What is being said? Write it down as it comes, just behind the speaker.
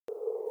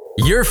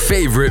Your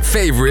favorite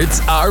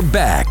favorites are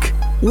back.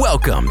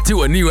 Welcome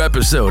to a new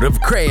episode of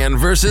Crayon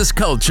vs.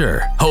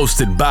 Culture,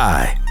 hosted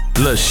by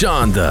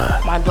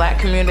LaShonda. My black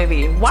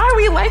community. Why are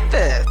we like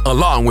this?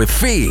 Along with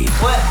Fee.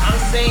 But I'm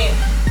saying,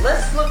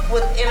 let's look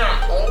within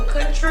our own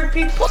country,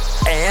 people.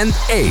 And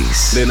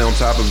Ace. Then on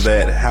top of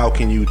that, how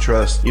can you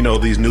trust,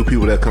 these new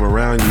people that come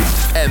around you?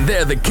 And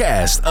they're the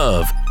cast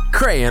of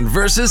Crayon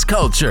vs.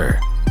 Culture.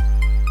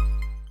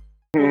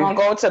 We're going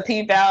to go to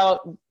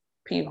P-value.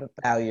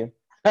 P-value.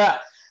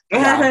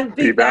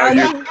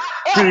 P-value.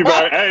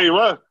 P-value. Hey,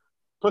 what?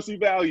 Pussy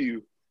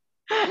value.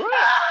 What?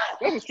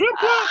 That's a strip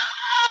club?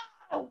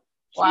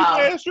 Wow.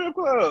 Sweet ass strip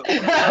club.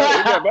 It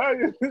got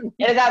value.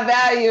 It got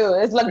value.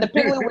 It's like the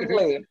Piggly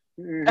Wiggly.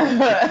 We're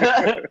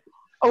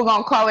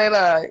going to call it,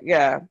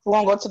 we're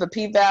going to go to the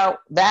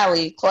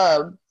P-Valley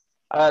Club,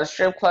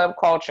 strip club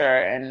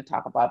culture, and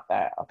talk about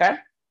that, okay?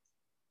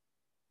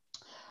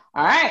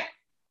 All right.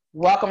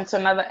 Welcome to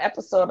another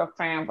episode of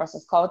Crayon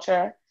vs.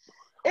 Culture.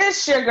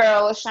 It's your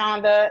girl,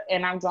 LaShonda,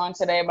 and I'm joined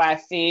today by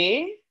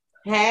Fee.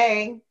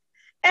 Hey.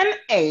 And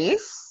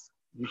Ace.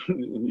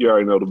 You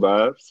already know the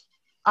vibes.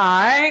 All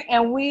right,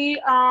 and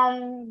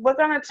we're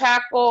gonna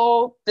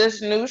tackle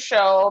this new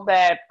show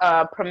that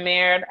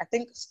premiered. I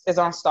think is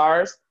on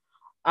Stars.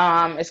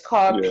 It's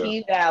called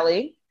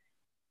P-Valley,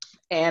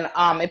 and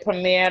it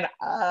premiered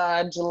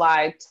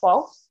July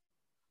 12th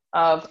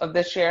of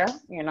this year.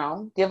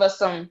 Give us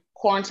some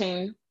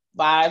quarantine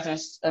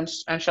vibes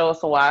and shows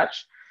to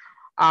watch.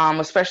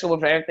 Especially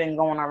with everything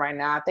going on right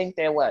now. I think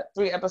they're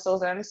 3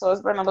 episodes in, so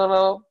it's been a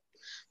little,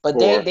 but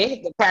they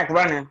hit the crack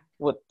running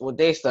with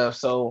their stuff,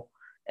 so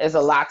there's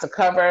a lot to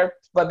cover.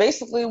 But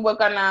basically, we're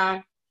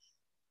gonna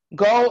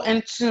go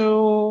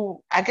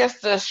into, I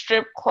guess, the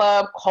strip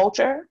club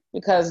culture,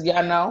 because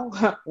y'all know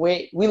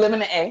we live in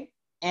the A,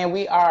 and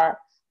we are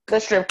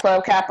the strip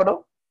club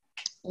capital.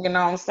 You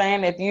know what I'm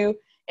saying? If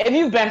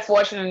you've been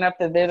fortunate enough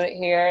to visit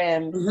here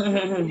and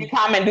you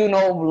come and do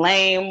no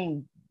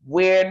lame,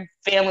 weird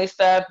family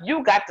stuff,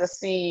 you got to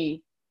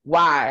see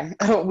why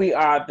we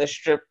are the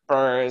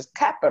strippers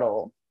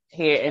capital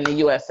here in the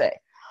USA.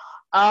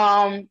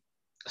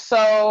 So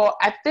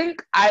I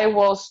think I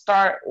will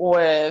start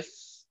with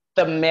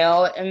the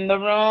male in the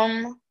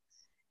room.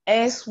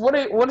 Ace, what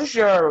is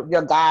your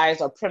guys'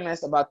 or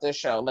premise about this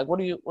show? Like,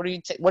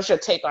 what's your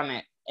take on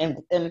it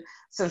in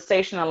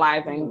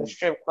sensationalizing the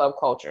strip club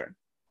culture?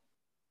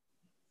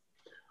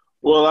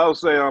 Well, I would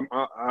say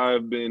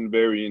I've been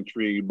very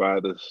intrigued by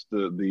the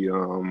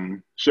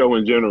show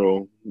in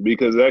general,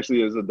 because it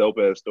actually is a dope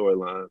ass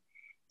storyline.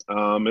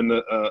 And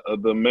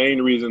the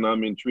main reason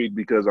I'm intrigued,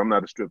 because I'm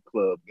not a strip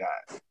club guy.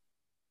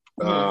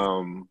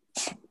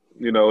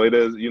 It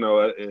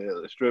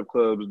is. Strip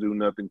clubs do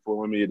nothing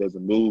for me. It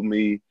doesn't move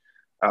me.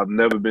 I've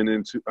never been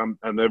into them.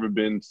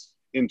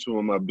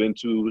 I've been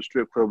to a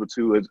strip club or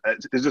two.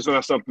 It's just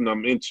not something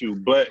I'm into.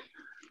 But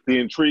the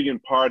intriguing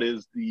part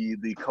is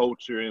the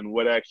culture and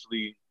what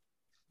actually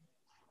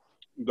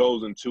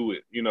goes into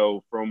it.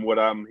 From what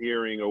I'm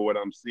hearing or what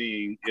I'm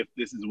seeing, if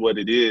this is what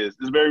it is,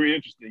 it's very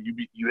interesting.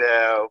 You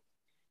have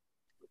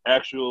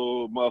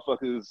actual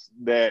motherfuckers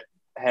that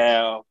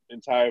have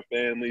entire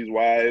families,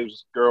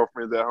 wives,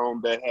 girlfriends at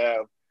home that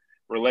have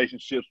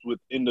relationships with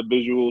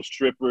individual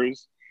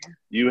strippers.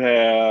 You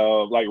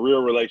have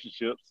real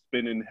relationships,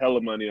 spending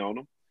hella money on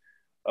them.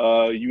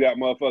 You got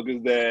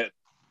motherfuckers that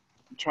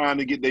trying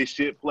to get their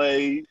shit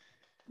played,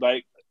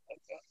 like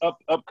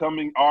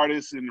upcoming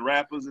artists and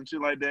rappers and shit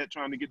like that,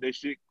 trying to get their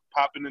shit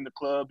popping in the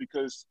club,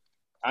 because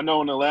I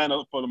know in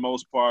Atlanta, for the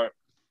most part,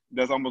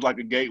 that's almost like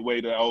a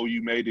gateway to,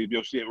 you made it,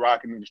 your shit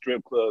rocking in the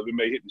strip club, it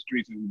may hit the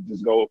streets and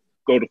just go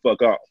the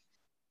fuck off.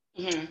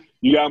 Mm-hmm.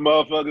 You got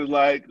motherfuckers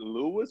like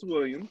Lewis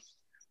Williams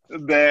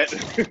that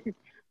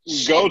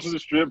go to the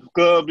strip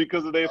club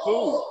because of their food.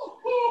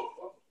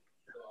 Oh,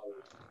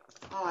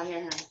 I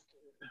hear him.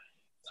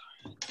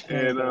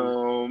 And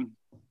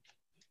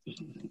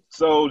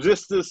so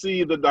just to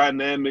see the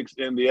dynamics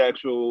and the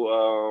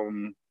actual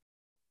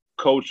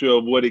culture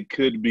of what it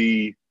could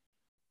be,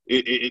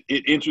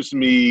 it interests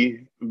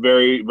me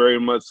very, very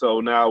much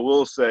so. Now, I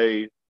will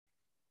say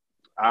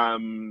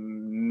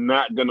I'm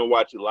not going to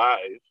watch it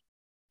live,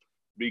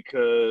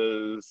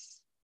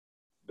 because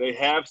they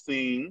have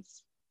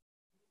scenes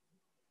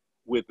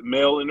with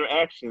male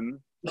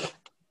interaction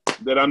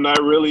that I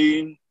don't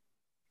really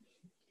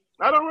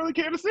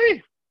care to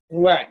see.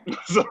 Right.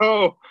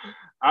 So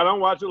I don't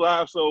watch it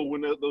live. So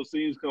when those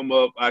scenes come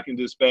up, I can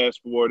just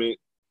fast forward it,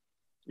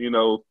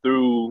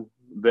 through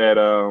that,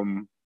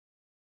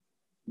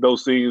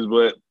 those scenes.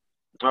 But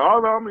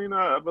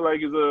I feel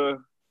like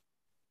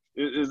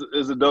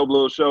it's a dope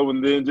little show.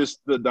 And then just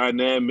the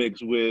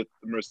dynamics with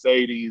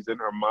Mercedes and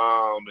her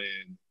mom,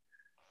 and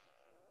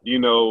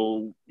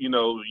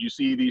you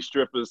see these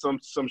strippers, some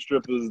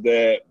strippers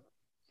that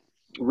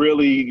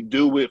really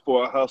do it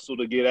for a hustle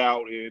to get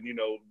out and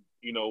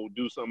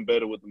do something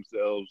better with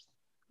themselves,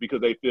 because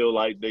they feel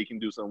like they can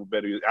do something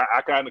better.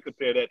 I kind of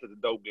compare that to the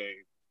dope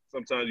game.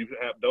 Sometimes you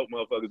have dope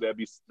motherfuckers that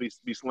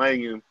be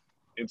slanging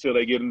until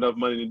they get enough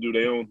money to do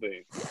their own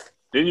thing.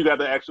 Then you got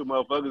the actual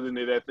motherfuckers in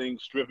there that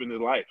think stripping is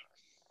life.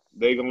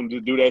 They gonna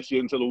just do that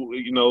shit until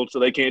so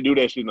they can't do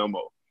that shit no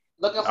more.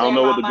 Looking for I don't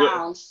know what the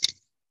mounds.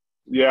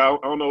 Yeah, I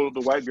don't know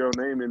the white girl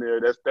name in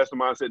there. That's the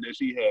mindset that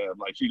she had.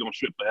 Like she gonna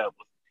strip forever.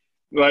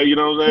 Like, you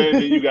know what I'm saying?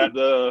 Then you got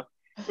the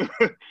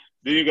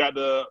then you got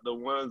the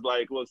ones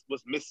like what's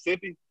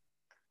Mississippi?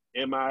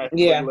 Mm-hmm.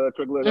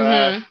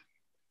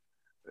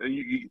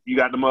 You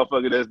got the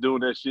motherfucker that's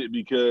doing that shit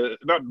because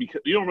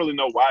you don't really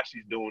know why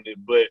she's doing it,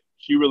 but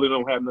she really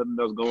don't have nothing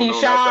else going on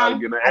outside of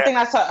getting I think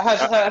that's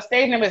her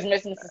stage name is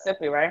Miss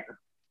Mississippi, right?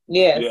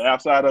 Yes. Yeah,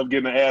 outside of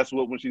getting her ass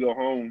whooped when she go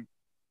home.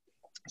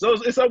 So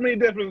it's so many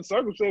different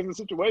circumstances and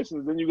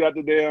situations. Then you got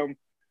the damn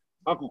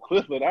Uncle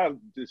Clifford.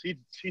 He's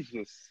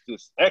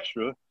just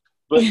extra,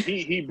 but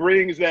he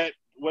brings that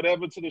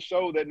whatever to the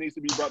show that needs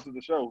to be brought to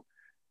the show.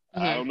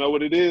 Mm-hmm. I don't know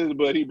what it is,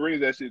 but he brings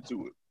that shit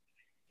to it.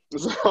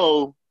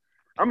 So,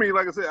 I mean,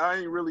 like I said, I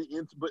ain't really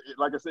into, but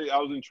like I said, I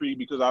was intrigued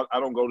because I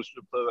don't go to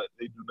strip clubs.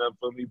 They do nothing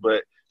for me,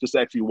 but just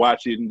actually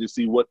watch it and just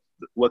see what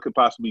could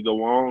possibly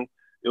go on.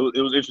 It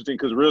was interesting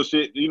because real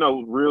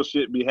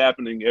shit be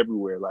happening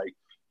everywhere. Like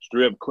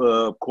strip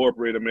club,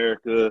 corporate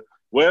America,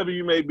 wherever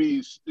you may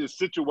be, it's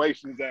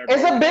situations that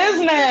it's a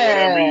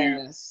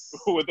business.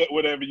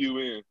 Whatever you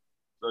in.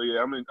 So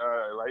yeah, I mean,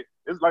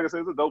 it's like I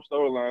said, it's a dope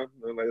storyline.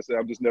 And like I said,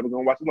 I'm just never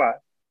gonna watch it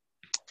live,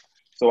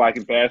 so I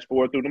can fast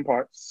forward through them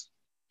parts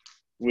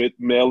with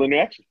male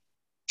interaction.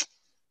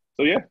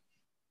 So yeah.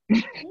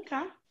 Okay.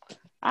 All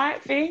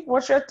right, Fee,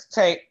 what's your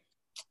take?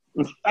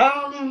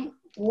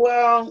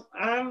 Well,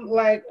 I'm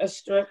like a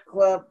strip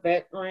club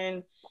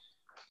veteran.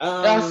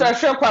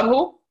 Strip club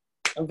who?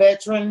 A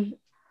veteran.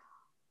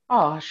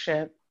 Oh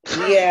shit.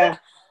 Yeah.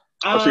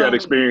 She got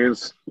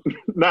experience.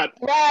 Not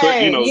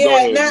right.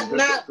 But,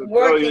 not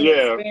working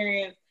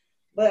experience.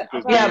 But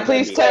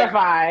please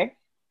clarify.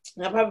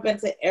 I've probably been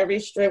to every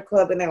strip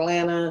club in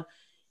Atlanta.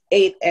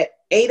 Eight at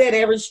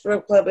every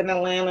strip club in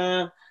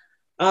Atlanta.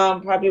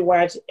 Probably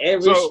watch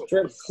every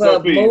strip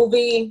club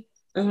movie.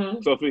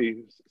 Mm-hmm.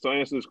 Sophie,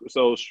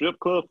 so strip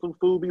club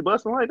food be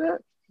busting like that?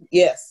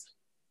 Yes.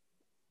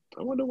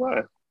 I wonder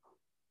why.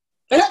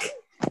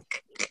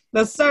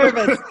 The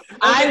service.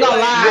 I ain't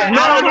gonna lie.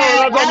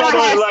 I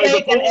had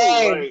steak and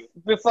eggs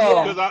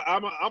before. Because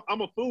I'm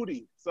a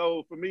foodie,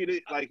 so for me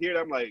to like hear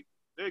that, I'm like,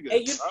 nigga.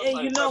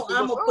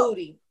 I'm a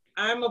foodie.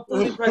 I'm a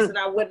foodie person.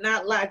 I would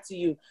not lie to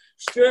you.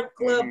 Strip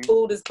club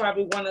food is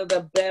probably one of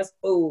the best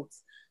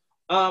foods.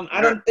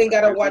 I don't think I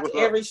don't watch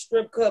every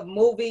strip club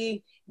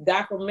movie,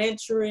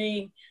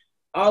 documentary,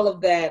 all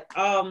of that.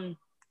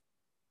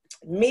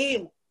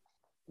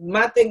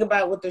 My thing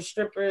about with the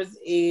strippers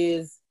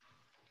is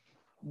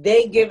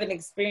they give an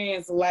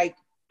experience like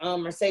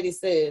Mercedes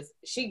says.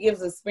 She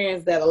gives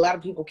experience that a lot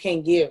of people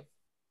can't give,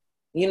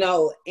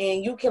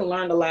 and you can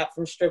learn a lot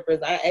from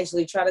strippers. I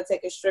actually tried to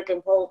take a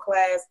stripping pole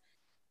class.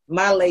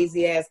 My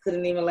lazy ass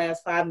couldn't even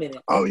last 5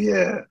 minutes. Oh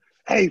yeah.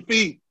 Hey,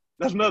 Fee,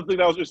 that's another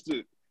thing I was just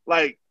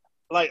like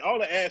all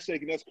the ass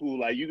shaking. That's cool.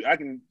 Like I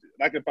can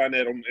find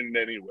that on the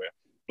internet anywhere.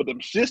 But the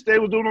shit they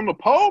were doing on the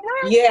pole,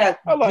 bro. Yeah,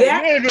 like,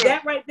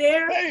 that right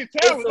there. Hey,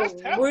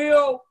 it's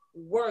real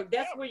work.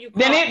 That's where you.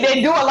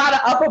 They do a lot of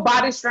upper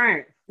body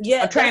strength.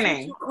 Yeah, training. That's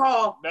what you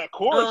call that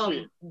core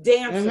shit.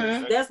 Dancing.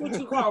 Mm-hmm. That's what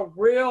you call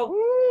real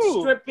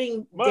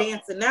stripping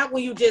dancing. Not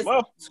when you just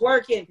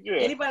twerking. Yeah.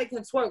 Anybody can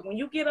twerk. When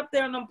you get up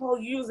there on them pole,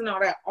 you using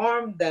all that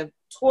arm, the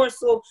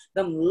torso,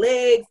 them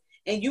legs,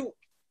 and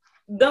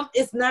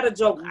it's not a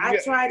joke. I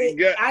tried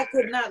it. I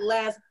could not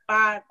last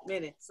 5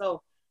 minutes.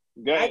 So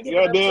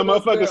goddamn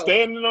motherfuckers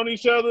standing on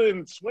each other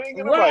and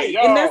swinging. Right.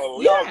 I'm like,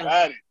 y'all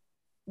got it.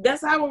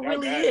 That's how it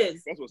really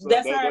is.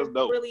 That's how it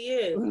really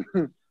is.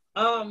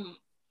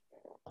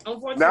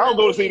 Unfortunately, now I don't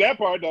go to see that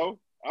part though.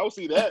 I don't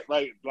see that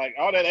like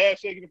all that ass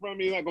shaking in front of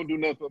me is not gonna do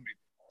nothing for me.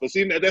 But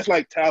see, that's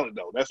like talent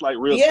though. That's like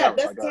real talent.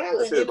 Yeah, that's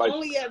talent. And like,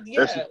 only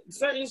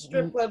certain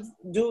strip clubs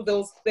do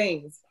those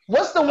things.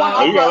 What's the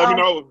one? You gotta let me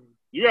know.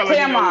 You gotta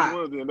let me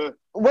know which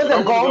one. Was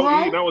it Gold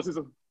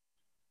Room?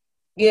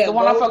 Yeah, the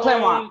one off of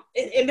Claremont.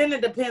 And then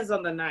it depends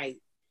on the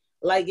night.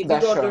 Like if you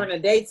go during the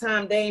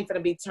daytime, they ain't gonna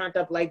be turned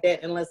up like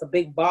that unless a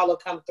big baller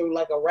come through,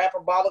 like a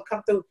rapper baller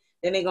come through.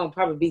 Then they gonna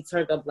probably be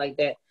turned up like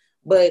that.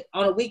 But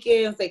on the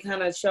weekends, they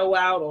kind of show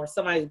out, or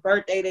somebody's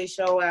birthday, they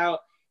show out.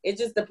 It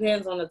just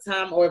depends on the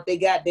time, or if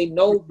they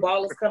know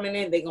ballers coming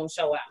in, they gonna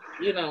show out.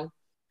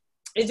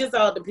 It just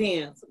all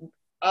depends.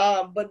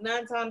 But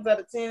 9 times out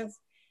of 10,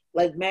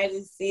 like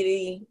Magic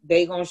City,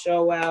 they gonna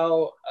show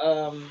out.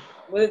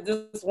 With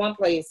just one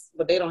place,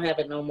 but they don't have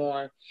it no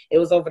more. It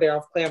was over there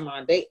off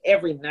Claremont.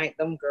 Every night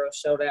them girls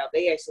showed out.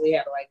 They actually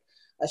had like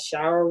a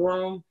shower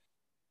room.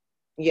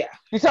 Yeah.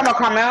 You talking about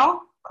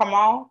Carmel?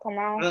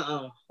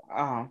 Kamal?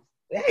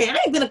 Hey, I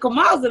ain't been to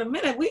Kamal's in a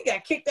minute. We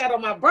got kicked out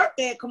on my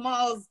birthday at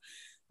Kamal's.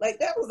 Like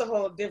that was a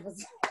whole different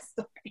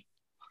story.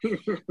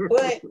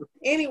 But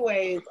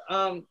anyways,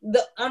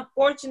 the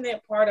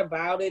unfortunate part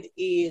about it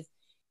is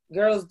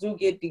girls do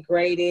get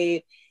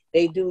degraded.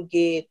 They do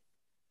get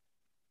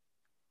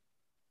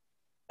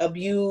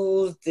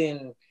abused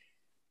and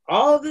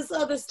all this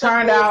other stuff.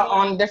 Turned out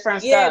on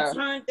different stuff. Yeah,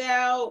 turned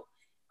out.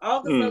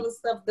 All this other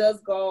stuff does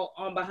go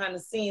on behind the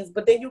scenes.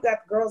 But then you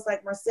got girls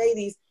like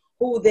Mercedes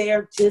who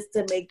there just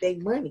to make their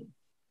money.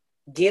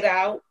 Get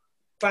out,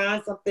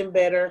 find something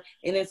better,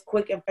 and it's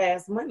quick and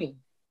fast money.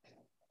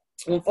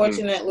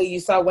 Unfortunately, you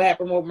saw what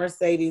happened with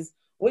Mercedes,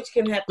 which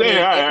can happen in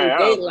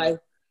everyday life.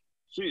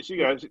 She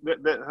got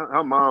that.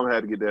 Her mom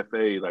had to get that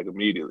fade like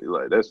immediately.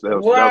 Like that was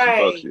some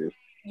fuck shit.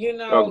 You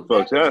know,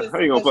 how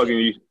you gonna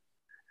fucking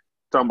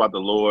talking about the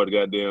Lord?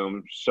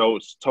 Goddamn,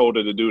 told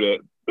her to do that.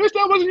 Bitch,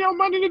 that wasn't your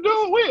money to do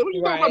it with. What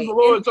you talking about? The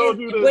Lord told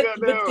you to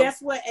goddamn. But guess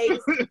what, Ace?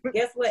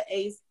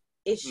 Ace?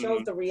 It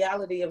shows the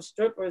reality of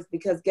strippers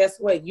because guess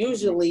what?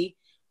 Usually,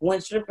 when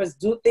strippers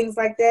do things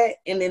like that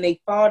and then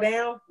they fall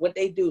down, what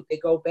they do? They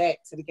go back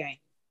to the game.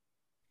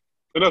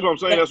 And that's what I'm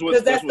saying. That's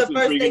what's the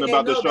first thing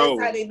about they know. the show.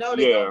 That's how they know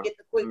they're gonna get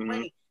the quick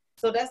money.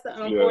 So that's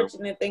the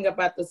unfortunate thing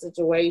about the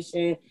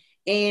situation.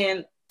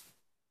 And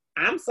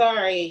I'm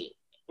sorry,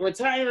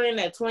 retiring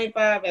at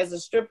 25 as a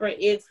stripper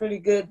is pretty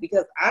good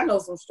because I know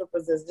some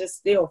strippers that's just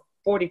still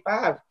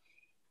 45.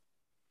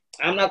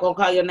 I'm not gonna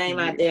call your name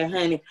out there,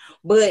 honey,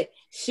 but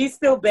she's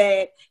still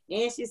bad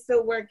and she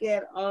still work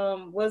at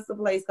what's the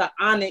place called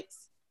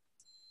Onyx.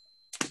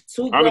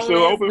 Two grown-ass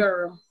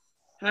girl,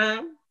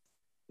 huh?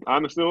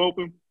 Onyx still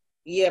open?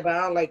 Yeah, but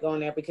I don't like going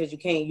there because you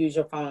can't use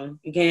your phone.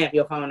 You can't have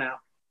your phone out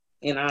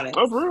in Onyx.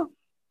 Oh, for real?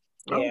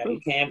 Yeah, you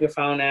can't have your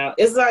phone out.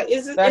 It's like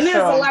and there's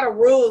a lot of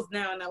rules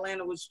now in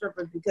Atlanta with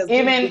strippers because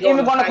even going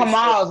to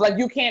Kamal's, like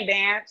you can't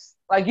dance.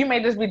 Like you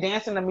may just be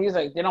dancing to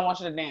music. They don't want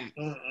you to dance.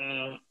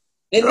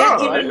 And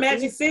not even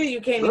Magic City,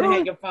 you can't even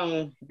have your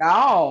phone.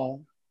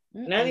 No,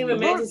 not even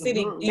Magic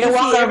City. You're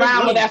walking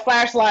around with that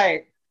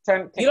flashlight.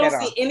 You don't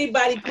see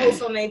anybody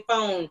post on their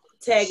phone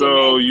tagging.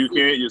 So you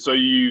can't. So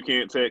you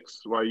can't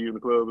text while you in the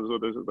club. Is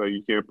what this is like.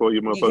 You can't pull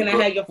your motherfucker. You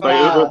cannot have your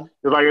phone.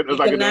 It's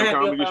like a damn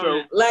comedy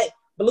show. Like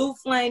Blue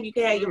Flame, you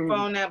can have your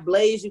phone out.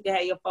 Blaze, you can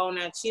have your phone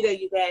out. Cheetah,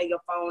 you can have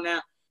your phone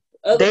out.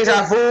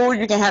 Deja Vu,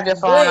 you can have your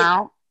phone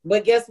out.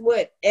 But guess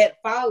what?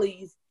 At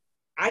Follies,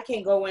 I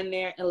can't go in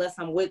there unless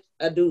I'm with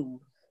a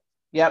dude.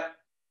 Yep.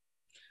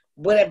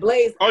 But at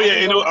Blaze,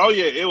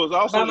 it was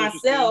also by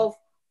myself.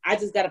 I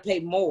just got to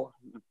pay more.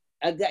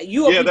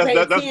 You'll be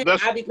paying 10.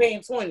 I'll be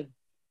paying 20.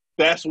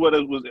 That's what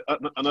it was.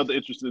 Another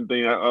interesting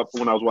thing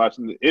when I was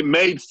watching it. It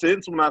made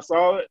sense when I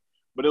saw it,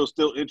 but it was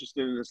still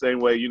interesting in the same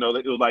way. You know,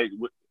 it was like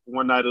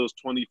one night it was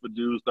 20 for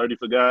dudes, 30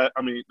 for guys.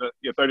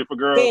 30 for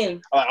girls.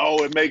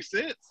 It makes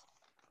sense.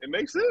 It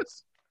makes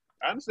sense.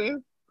 I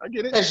understand. I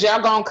get it. Because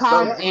y'all gonna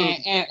come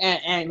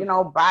and you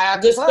know buy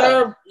out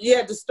disturb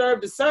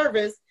the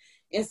service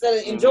instead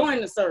of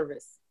enjoying the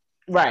service.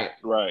 Right.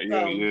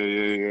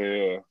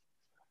 Yeah.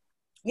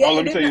 Yeah,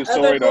 and then the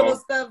other little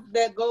stuff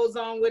that goes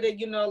on with it,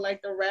 you know,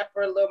 like the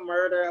rapper Lil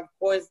Murder, of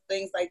course,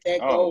 things like that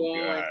go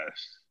on.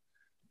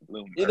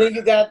 And then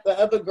you got the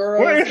other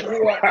girls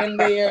who are in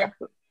there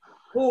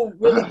who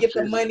really get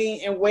the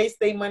money and waste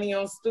their money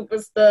on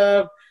stupid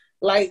stuff.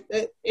 Like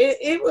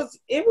it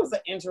was an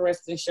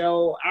interesting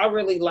show. I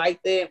really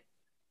liked it.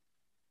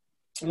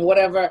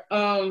 Whatever.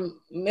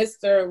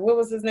 Mr. What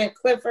was his name?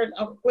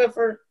 Uncle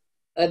Clifford,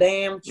 a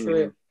damn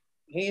trip. Mm-hmm.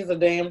 He's a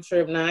damn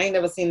trip. Now I ain't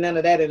never seen none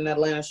of that in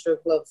Atlanta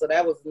strip club, so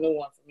that was a new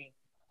one for me.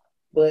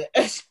 But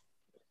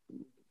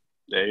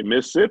hey,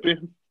 Mississippi,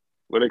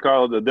 what they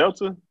call it, the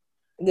Delta?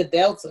 The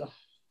Delta.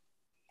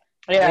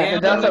 Yeah,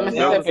 the Delta,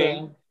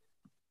 Mississippi.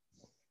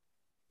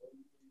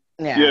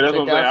 Yeah, that's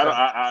what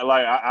I'm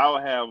saying.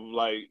 I'll have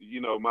like, you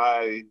know,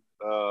 my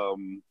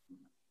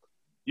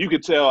you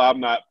could tell I'm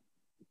not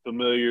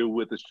familiar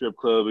with the strip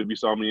club if you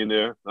saw me in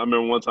there. I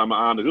remember one time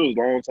it was a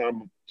long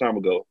time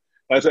ago.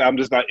 Like I said, I'm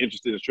just not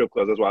interested in strip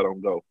clubs. That's why I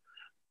don't go.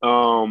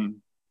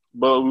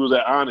 But we was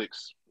at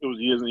Onyx. It was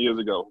years and years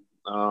ago.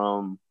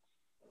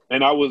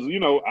 And I was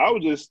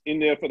just in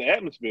there for the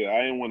atmosphere.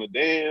 I didn't want to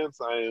dance.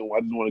 I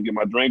just want to get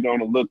my drink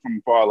on and look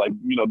from far, like,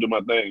 you know, do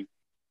my thing.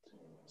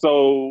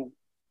 So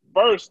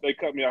first, they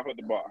cut me off at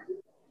the bar.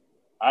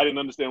 I didn't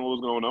understand what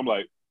was going on. I'm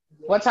like,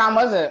 what time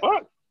was it?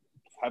 What?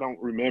 I don't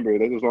remember.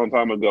 That was a long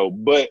time ago.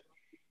 But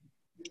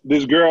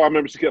this girl, I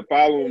remember she kept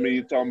following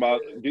me, talking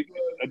about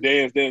a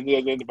dance. I just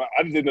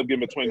ended up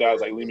giving her $20,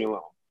 like, leave me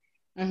alone.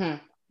 Mm-hmm.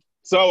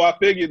 So I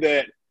figured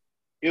that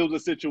it was a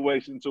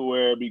situation to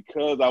where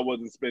because I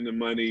wasn't spending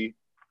money,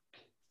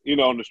 you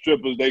know, on the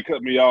strippers, they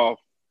cut me off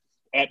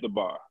at the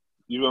bar.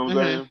 You know what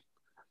I'm saying?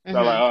 So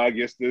I'm like, I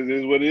guess this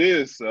is what it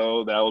is.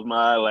 So that was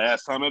my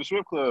last time at a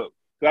strip club.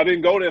 I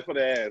didn't go there for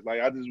the ass. Like,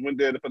 I just went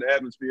there for the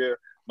atmosphere.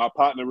 My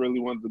partner really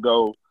wanted to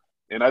go.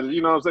 And I just,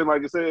 you know what I'm saying?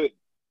 Like I said,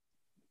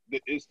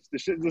 the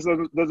shit just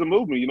doesn't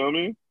move me. You know what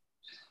I mean?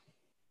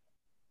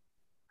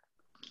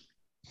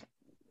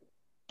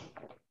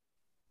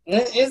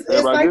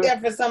 It's like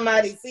that for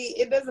somebody. See,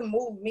 it doesn't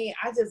move me.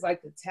 I just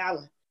like the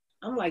talent.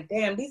 I'm like,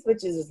 damn, these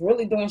bitches is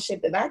really doing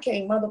shit that I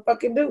can't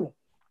motherfucking do.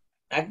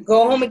 I can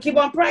go home and keep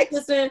on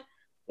practicing.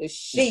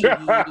 Shit.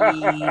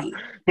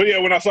 But yeah,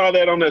 when I saw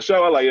that on that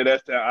show, I like, yeah,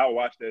 that's that. I'll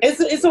watch that.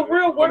 It's a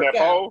real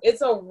workout.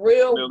 It's a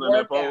real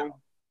workout.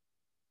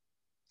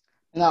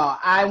 No,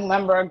 I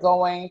remember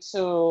going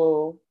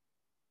to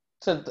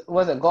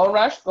was it Gold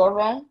Rush, Gold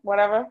Room,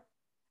 whatever,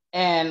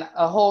 and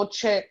a whole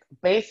chick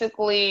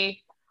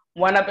basically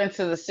went up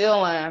into the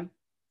ceiling,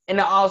 and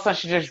then all of a sudden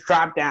she just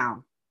dropped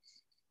down.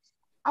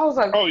 I was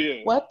like, "Oh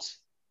yeah, what?"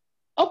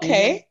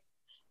 Okay,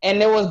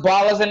 and there was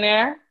ballers in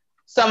there.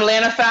 Some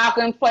Atlanta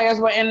Falcons players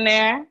were in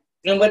there.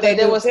 And what they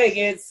was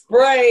taking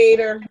sprayed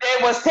her. They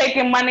was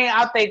taking money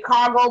out their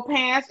cargo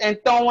pants and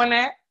throwing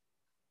it.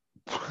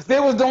 They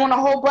was doing a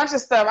whole bunch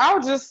of stuff. I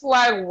was just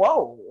like,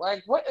 whoa,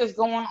 like what is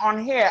going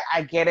on here?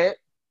 I get it.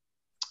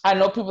 I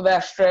know people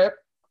that strip.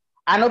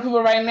 I know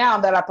people right now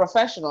that are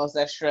professionals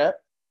that strip,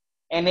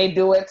 and they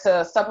do it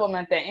to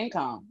supplement their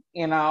income,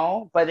 you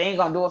know, but they ain't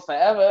gonna do it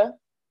forever.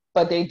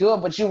 But they do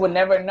it, but you would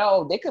never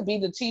know. They could be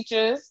the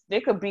teachers.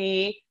 They could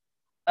be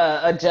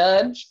a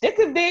judge. They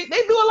do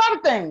a lot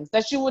of things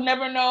that you would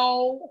never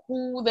know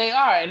who they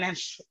are. And then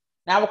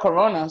now with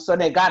Corona, so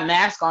they got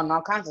masks on and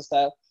all kinds of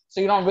stuff.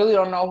 So you don't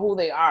know who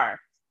they are.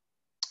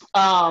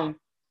 I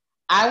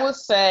would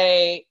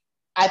say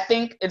I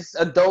think it's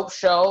a dope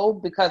show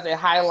because it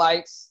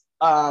highlights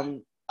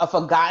a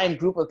forgotten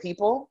group of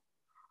people.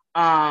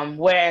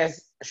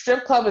 Whereas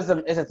strip club is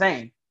a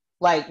thing.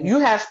 Like you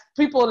have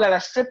people that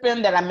are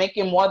stripping that are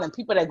making more than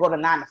people that go to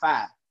 9 to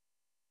 5.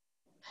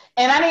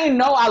 And I didn't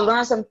know. I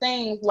learned some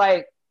things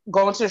like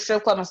going to the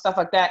strip club and stuff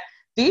like that.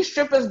 These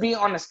strippers be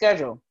on the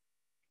schedule.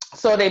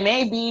 So they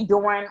may be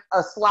doing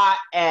a slot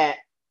at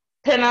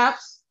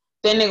Pinups.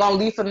 Then they're going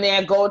to leave from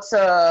there, go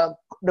to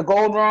the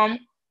Gold Room.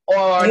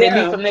 Or they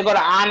leave from there, go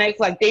to Onyx.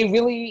 Like they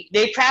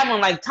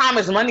traveling like time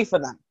is money for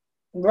them.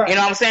 Right. You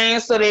know what I'm saying?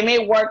 So they may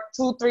work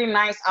 2-3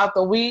 nights out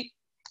the week.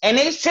 And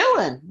they're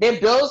chilling.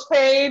 Their bills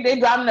paid. They're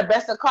driving the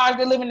best of cars.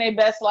 They're living their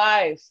best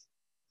lives.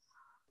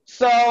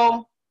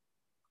 So...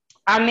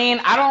 I mean,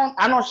 I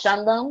don't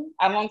shun them.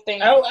 I don't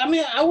think.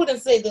 I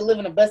wouldn't say they're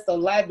living the best of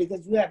life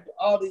because you have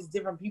all these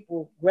different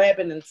people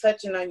grabbing and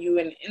touching on you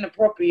in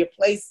inappropriate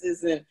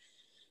places and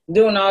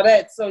doing all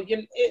that. So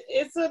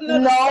it's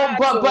another.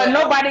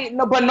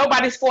 But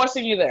nobody's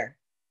forcing you there.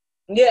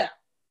 Yeah,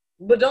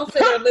 but don't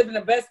say they're living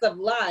the best of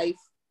life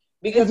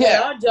because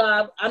at our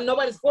job,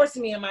 nobody's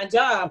forcing me in my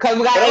job because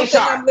we got HR.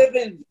 I'm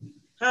living,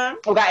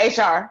 We got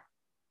HR.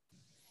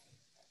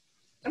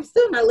 I'm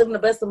still not living the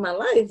best of my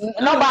life.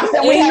 No,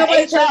 but we have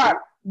HR.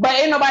 But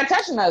ain't nobody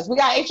touching us. We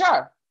got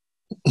HR.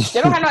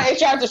 They don't have no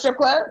HR at the strip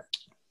club.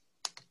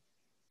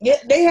 Yeah,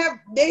 they have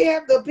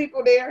the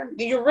people there.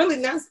 You're really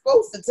not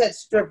supposed to touch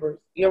strippers.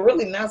 You're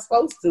really not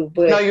supposed to.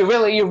 But no, you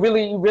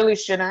really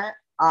shouldn't.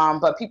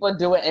 But people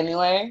do it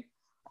anyway.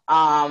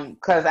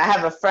 Because I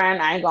have a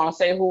friend. I ain't gonna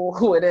say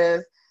who it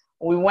is.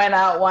 We went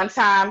out one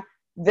time.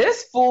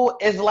 This fool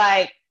is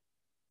like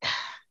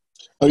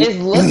is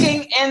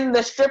looking in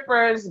the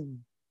strippers.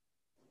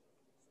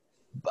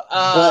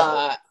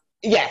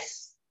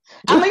 Yes.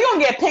 I mean, you don't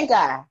get pink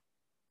eye.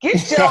 Get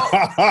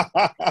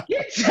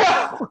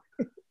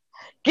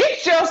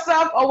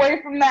yourself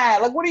away from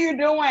that. Like, what are you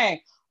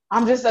doing?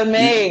 I'm just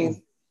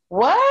amazed.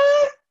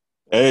 What?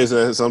 Hey,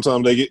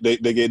 sometimes they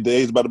get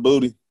dazed by the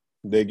booty.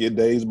 They get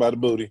dazed by the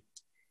booty.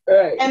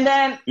 Right. And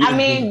then I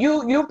mean,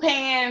 you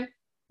paying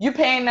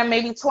them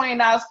maybe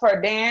 $20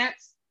 per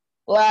dance.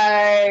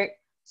 Like,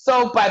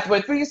 so but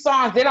with 3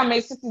 songs, they don't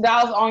make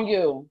 $60 on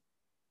you.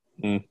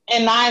 In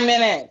 9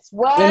 minutes.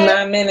 What? In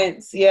 9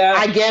 minutes, yeah.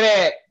 I get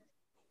it.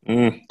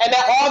 And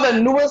then all the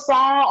newest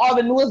songs, all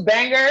the newest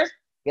bangers,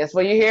 guess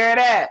where you hear it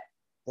at?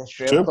 The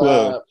strip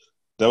club.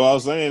 That's what I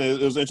was saying.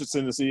 It was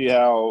interesting to see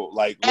how,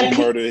 like, Lil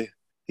Murder,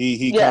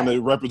 he kind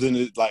of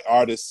represented, like,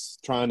 artists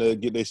trying to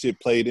get their shit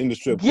played in the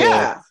strip club.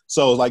 Yeah.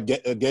 So it's like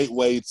a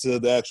gateway to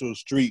the actual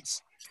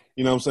streets.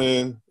 You know what I'm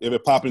saying? If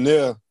it popping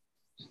there,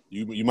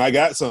 you might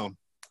got some.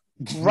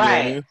 Right. You know what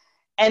I mean?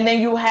 And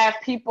then you have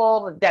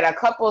people that are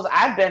couples.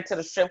 I've been to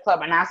the strip club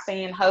and I've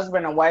seen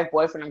husband and wife,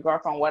 boyfriend and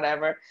girlfriend,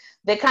 whatever.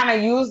 They kind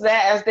of use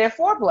that as their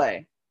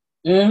foreplay.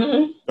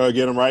 Or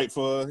get them right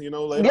for,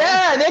 later.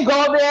 Yeah, they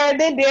go there.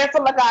 They're there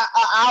for like an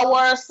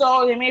hour or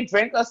so. They may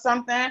drink or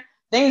something.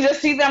 Then you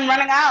just see them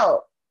running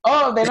out.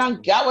 Oh, they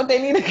don't got what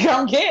they need to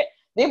come get.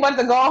 They want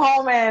to go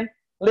home and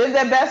live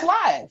their best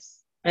lives.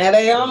 And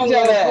they own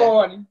little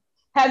party.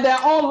 Have their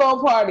own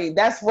little party.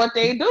 That's what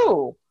they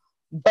do.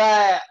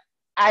 But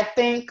I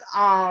think,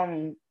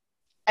 and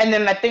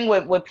then the thing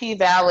with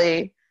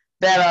PValley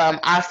that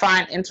I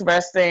find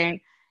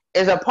interesting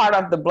is a part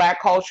of the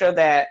Black culture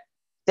that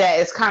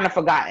is kind of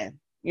forgotten.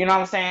 You know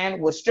what I'm saying?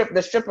 With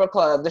the strip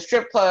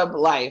club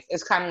life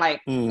is kind of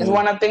like it's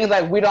one of the things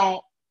like we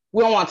don't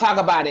want to talk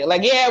about it.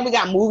 Like, yeah, we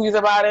got movies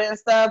about it and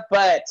stuff,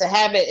 but to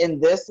have it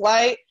in this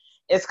light,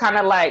 it's kind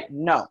of like,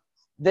 no,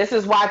 this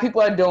is why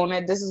people are doing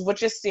it. This is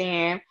what you're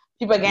seeing.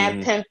 People are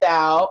getting pimped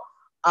out.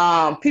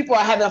 People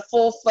are having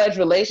full-fledged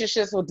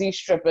relationships with these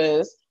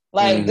strippers.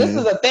 Like, this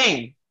is a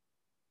thing.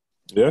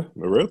 Yeah, a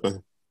real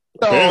thing.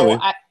 So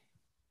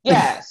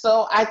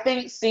I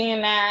think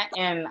seeing that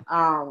and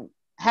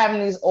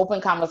having these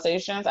open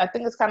conversations, I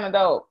think it's kind of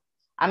dope.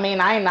 I mean,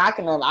 I ain't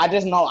knocking them. I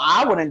just know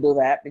I wouldn't do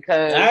that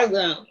because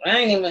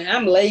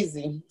I'm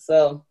lazy.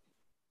 So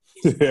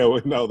Yeah,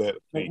 we know that.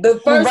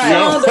 The first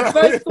song, the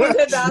first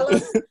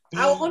 $20,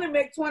 I will only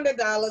make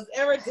 $20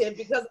 every tip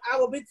because I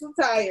will be too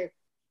tired.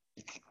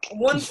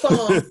 One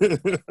song,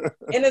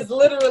 and it's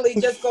literally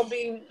just gonna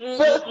be. They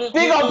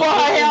gonna put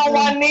her head on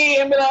one knee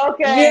and be like,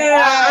 "Okay,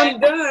 yeah,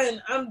 right.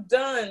 I'm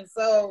done."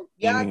 So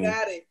y'all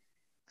got it.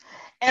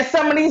 And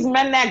some of these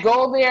men that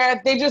go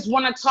there, they just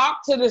want to talk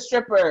to the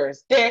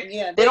strippers.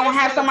 They don't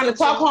have someone to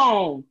talk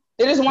home.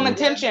 They just want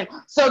attention.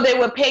 So they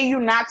would pay you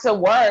not to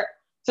work,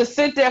 to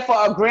sit there for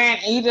 $1,000,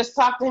 and you just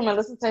talk to him and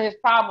listen to his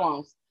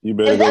problems. You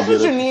better that's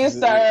what you need,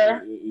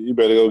 sir. You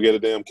better go get a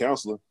damn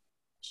counselor.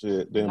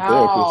 Shit, damn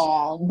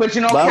therapist. But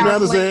you know,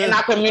 counseling in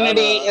our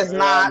community is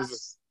not,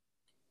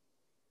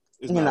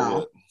 it's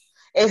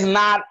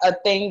not a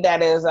thing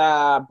that is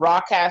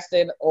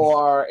broadcasted,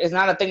 or it's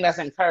not a thing that's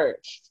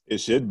encouraged. It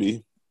should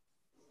be.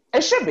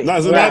 It should be.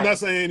 Not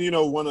saying,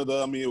 one of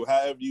the,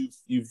 however you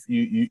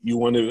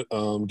want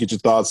to get your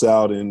thoughts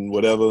out and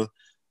whatever,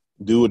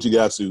 do what you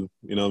got to,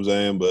 you know what I'm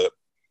saying? But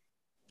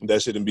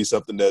that shouldn't be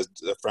something that's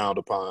frowned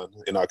upon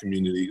in our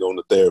community, going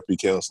to therapy,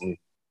 counseling.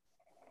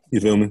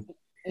 You feel me?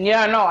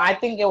 Yeah, no, I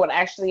think it would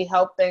actually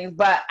help things.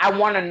 But I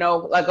want to know,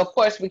 like, of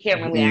course, we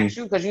can't really ask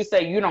you because you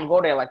say you don't go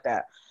there like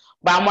that.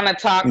 But I want to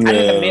talk. Yeah. I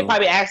need to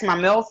probably ask my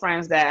male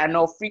friends that I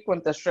know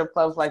frequent the strip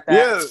clubs like that.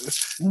 Yeah.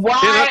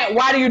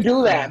 Why do you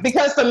do that?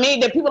 Because to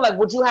me, the people like,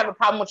 would you have a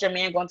problem with your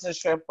man going to the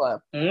strip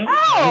club?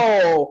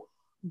 No,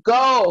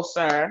 go,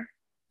 sir.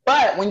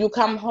 But when you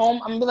come home,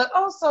 I'm gonna be like,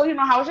 oh, so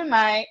how was your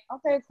night?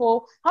 Okay,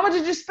 cool. How much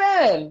did you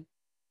spend?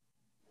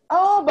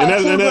 Oh,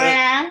 about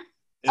 $2,000.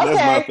 And okay.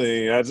 That's my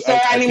thing.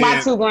 I need my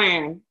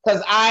 $2,000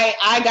 because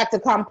I got to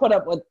come put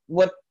up with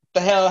what the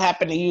hell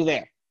happened to you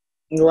there.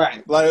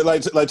 Right.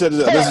 Like check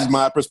this out. This is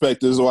my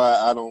perspective. This is why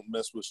I don't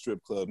mess with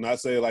strip club. Not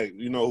say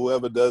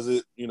whoever does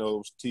it,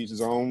 teach his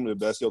own. If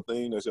that's your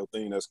thing, that's your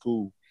thing. That's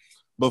cool.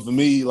 But for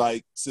me,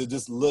 to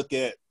just look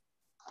at,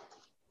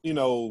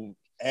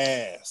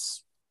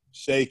 ass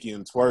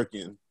shaking,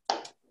 twerking,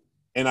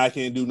 and I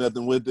can't do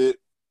nothing with it,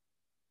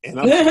 and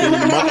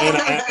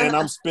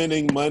I'm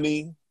spending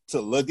money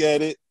to look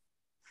at it.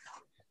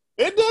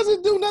 It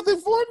doesn't do nothing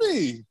for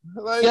me.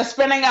 You're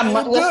spending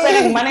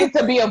money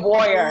to be a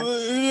voyeur.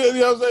 You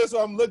know what I'm saying? So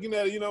I'm looking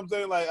at it. You know what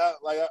I'm saying?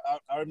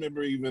 I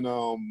remember even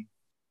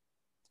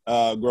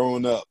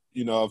growing up.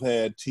 I've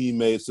had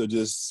teammates or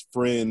just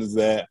friends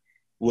that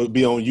would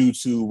be on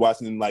YouTube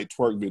watching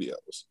twerk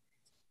videos.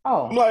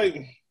 Oh, I'm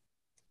like,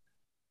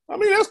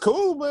 that's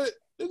cool, but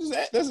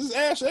that's just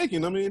ass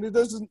shaking. It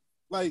doesn't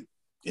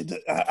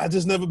I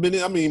just never been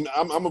in.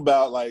 I'm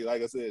about like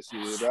I said,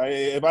 shit.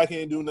 If I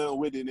can't do nothing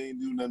with it, it ain't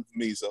do nothing for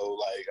me. So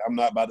I'm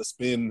not about to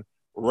spend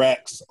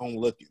racks on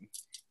looking.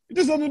 It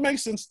just doesn't make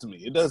sense to me.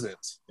 It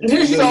doesn't.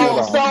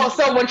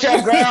 So with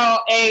your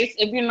girl Ace,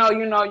 if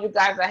you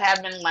guys are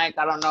having a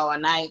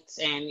night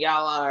and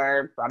y'all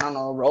are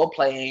role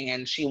playing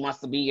and she wants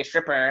to be your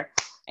stripper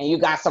and you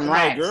got some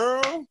racks.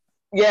 Girl.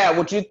 Yeah,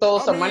 would you throw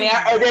some money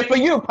out there for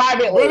you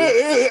privately?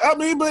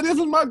 But if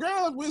it's my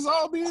girl, it's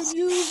all being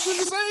used in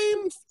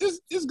the same.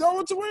 It's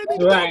going to where it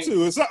needs to go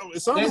to.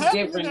 It's something that's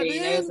different.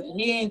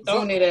 He ain't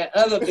throwing it at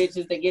other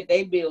bitches to get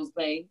their bills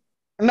paid.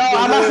 No,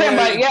 I'm not saying,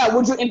 but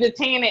would you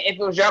entertain it if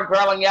it was your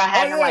girl and y'all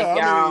having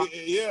y'all?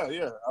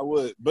 Yeah, I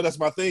would. But that's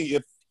my thing.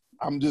 If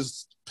I'm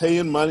just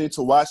paying money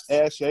to watch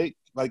ass shake,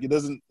 it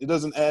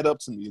doesn't add up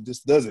to me. It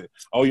just doesn't.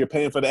 Oh, you're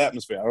paying for the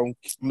atmosphere. I'm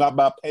not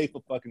about to pay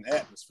for fucking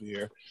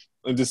atmosphere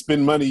and just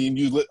spend money and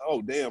use.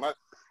 Oh, damn!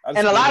 And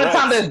a lot of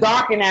times it's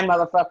dark in that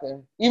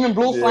motherfucker. Even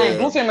Blue Flame.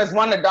 Blue Flame is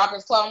one of the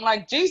darkest clubs. I'm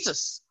like,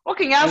 Jesus, what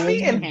can y'all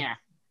see in here?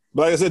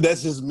 But like I said,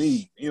 that's just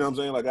me. You know what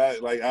I'm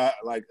saying?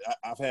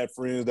 I've had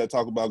friends that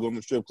talk about going to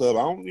the strip club.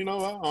 I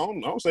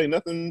don't say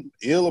nothing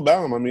ill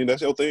about them.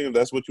 That's your thing. If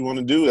that's what you want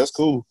to do, that's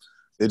cool.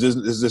 It's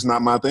just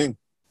not my thing.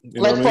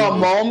 You know for a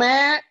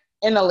moment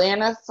in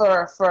Atlanta,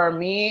 for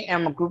me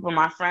and a group of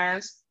my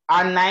friends,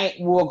 our night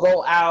we'll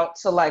go out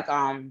to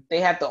they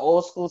have the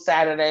old school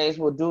Saturdays.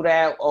 We'll do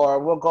that, or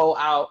we'll go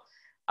out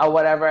or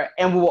whatever,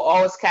 and we will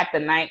always cap the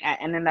night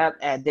ending up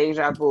at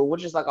Deja Vu,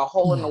 which is a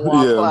hole in the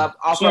wall club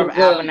off of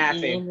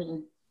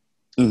Abernathy.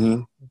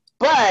 Mm-hmm.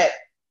 But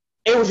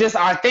it was just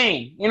our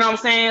thing. You know what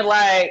I'm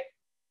saying?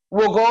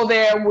 We'll go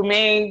there, we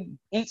may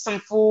eat some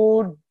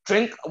food,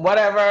 drink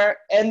whatever,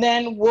 and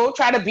then we'll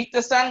try to beat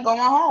the sun going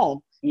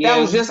home. Yeah.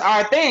 That was just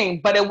our thing.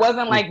 But it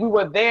wasn't we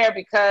were there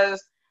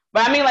because,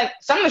 but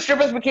some of the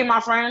strippers became my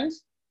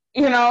friends,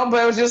 but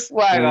it was just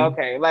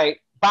okay,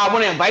 but I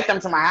wouldn't invite them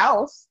to my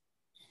house.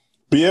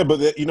 But yeah, but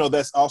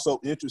that's also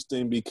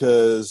interesting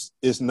because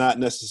it's not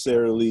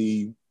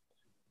necessarily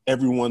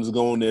everyone's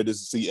going there to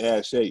see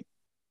ass shake.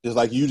 Just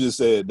like you just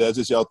said, that's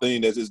just your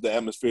thing. That's just the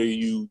atmosphere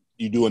you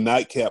do a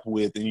nightcap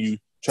with, and you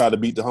try to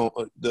beat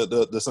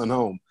the sun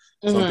home.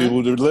 Mm-hmm. Some people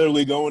are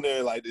literally going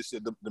there like this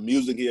shit. The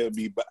music here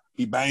be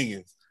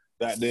banging.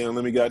 Goddamn,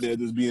 let me goddamn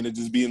just be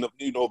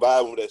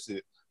vibe with that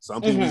shit.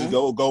 Some people just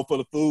go for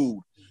the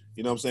food.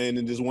 You know what I'm saying,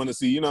 and just want to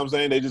see. You know what I'm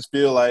saying. They just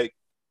feel like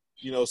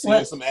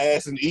seeing some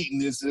ass and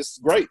eating is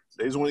just great.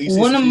 They just want to eat.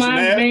 One of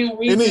my main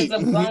reasons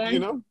of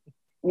going.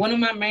 one of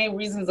my main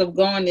reasons of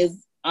going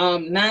is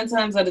 9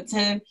 times out of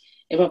 10,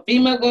 if a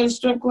female go to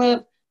strip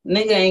club,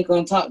 nigga ain't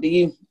gonna talk to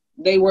you.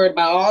 They worried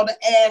about all the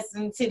ass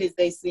and titties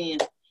they seeing.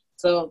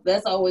 So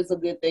that's always a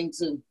good thing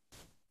too.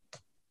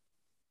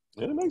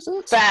 Yeah, that makes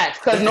sense. Facts,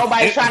 because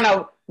nobody's trying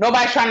to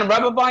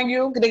rub up on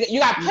you. You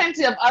got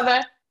plenty of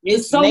other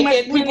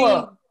naked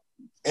people.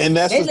 And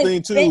that's the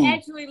thing too. They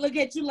actually look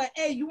at you like,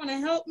 "Hey, you want to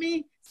help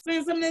me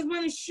spend some of this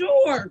money?"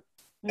 Sure.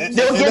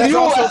 They'll give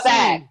you a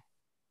fact.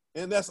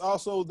 And that's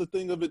also the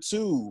thing of it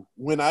too.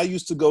 When I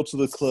used to go to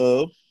the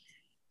club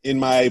in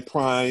my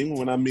prime,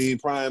 when I mean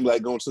prime,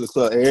 like going to the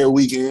club every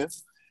weekend,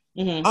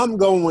 I'm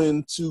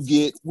going to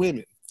get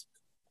women.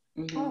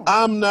 Mm-hmm.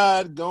 I'm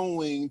not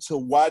going to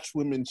watch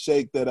women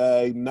shake that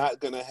I'm not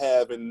going to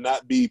have and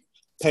not be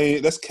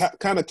paying. That's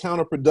kind of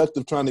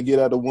counterproductive trying to get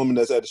at a woman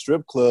that's at a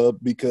strip club,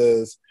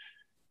 because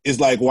it's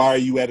like, why are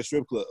you at a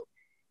strip club?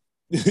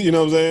 You know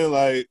what I'm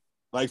saying?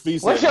 Like Fee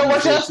said.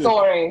 What's your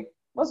story?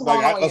 What's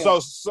going on with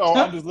you? So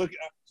I'm just looking.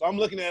 So I'm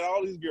looking at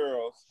all these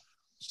girls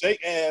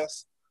shake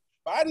ass.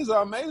 Bodies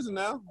are amazing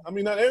now. I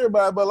mean, not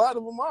everybody, but a lot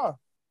of them are.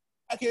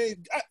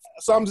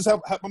 So I'm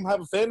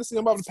having a fantasy.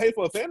 I'm about to pay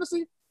for a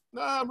fantasy.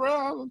 Nah,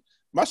 bro.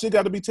 My shit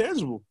got to be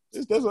tangible.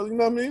 That's you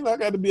know what I mean? I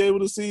got to be able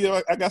to see.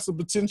 I got some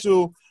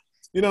potential.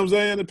 You know what I'm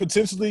saying? And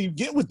potentially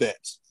get with that.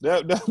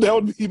 That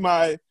would be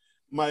my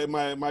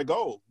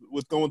goal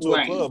with going to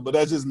a club. But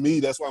that's just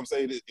me. That's why I'm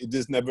saying it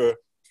just never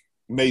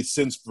made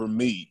sense for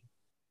me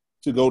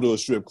to go to a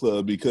strip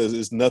club, because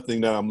it's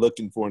nothing that I'm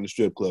looking for in the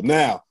strip club.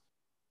 Now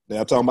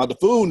I'm talking about the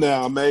food.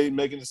 Now I may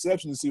make an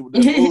exception to see what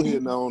that food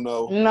here. No,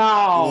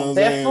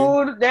 that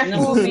food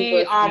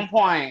be on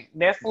point.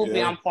 That food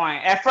be on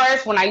point. At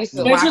first, when I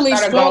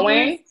started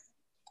going,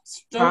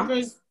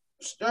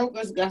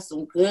 strokers got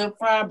some good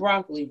fried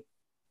broccoli.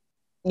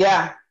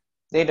 Yeah,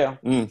 they do.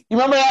 You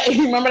remember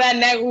that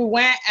night we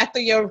went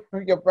after your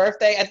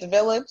birthday at the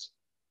Village,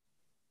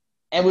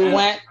 and we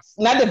went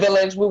not the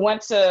Village. We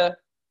went to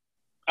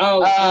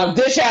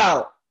Dish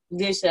Out.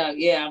 Dish Out,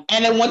 yeah.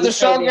 And then went to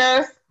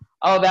Showgirls.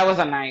 Oh, that was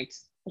a night.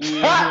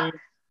 Mm-hmm.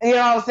 You know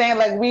what I'm saying?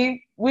 Like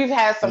we've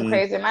had some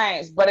crazy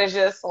nights, but it's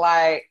just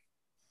like,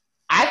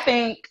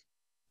 I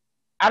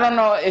don't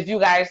know if you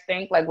guys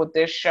think like with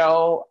this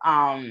show,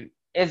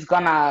 it's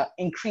gonna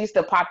increase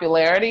the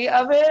popularity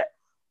of it,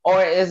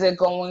 or is it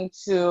going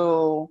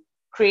to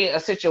create a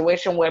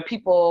situation where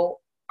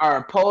people are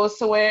opposed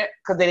to it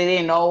because they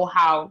didn't know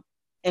how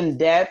in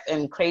depth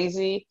and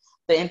crazy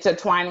the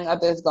intertwining of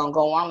this is going to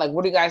go on? Like,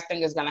 what do you guys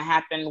think is going to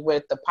happen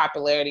with the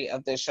popularity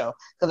of this show?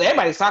 Because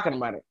everybody's talking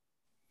about it.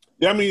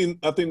 Yeah, I mean,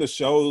 I think the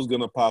show is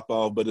going to pop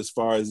off, but as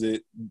far as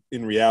it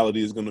in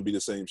reality is going to be the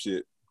same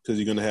shit, because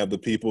you're going to have the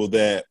people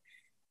that,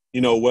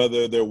 you know,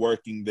 whether they're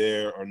working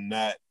there or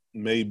not,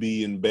 may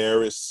be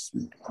embarrassed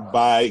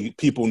by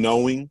people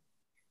knowing.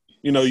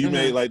 You know, you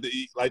may like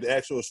the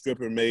actual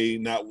stripper may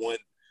not want,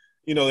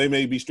 you know, they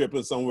may be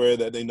stripping somewhere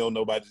that they know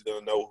nobody's going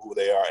to know who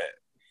they are at.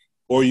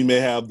 Or you may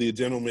have the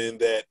gentleman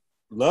that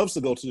loves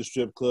to go to the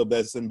strip club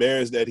that's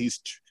embarrassed that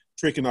he's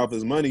tricking off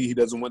his money. He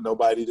doesn't want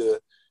nobody to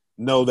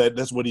know that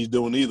that's what he's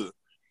doing either.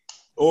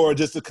 Or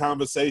just the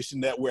conversation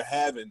that we're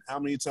having. How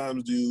many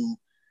times do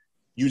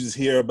you just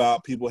hear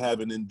about people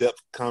having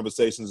in-depth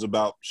conversations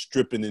about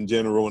stripping in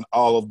general and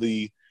all of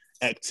the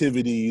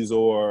activities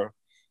or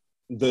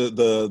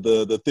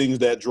the things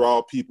that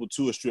draw people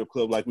to a strip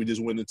club? Like we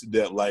just went into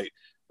depth. Like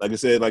I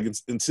said, like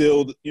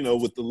until, you know,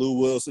 with the Lou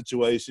Will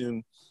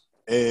situation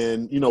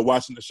and, you know,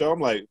 watching the show,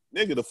 I'm like,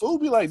 nigga, the food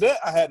be like that?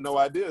 I had no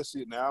idea.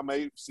 Shit, now I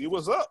may see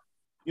what's up.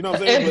 You know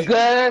what I'm saying? It's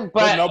good,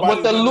 but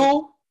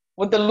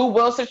with the Lou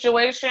Will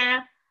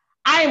situation,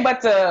 I ain't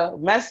about to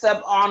mess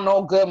up on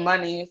no good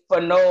money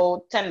for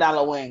no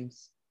 $10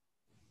 wings.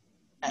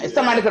 Yeah.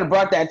 Somebody could have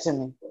brought that to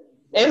me.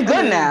 It's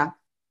good now.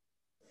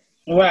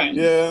 Right.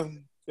 Yeah.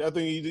 I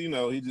think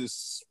he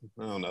just,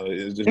 I don't know.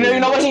 It's just you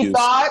know what he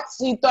thought?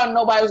 He thought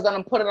nobody was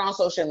going to put it on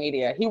social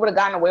media. He would have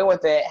gotten away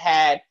with it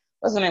had,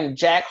 what's his name,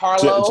 Jack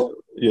Harlow,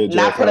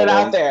 not put it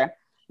out there.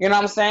 You know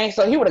what I'm saying?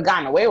 So he would have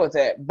gotten away with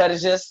it. But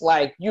it's just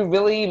like, you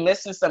really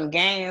missing some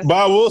games. But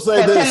I will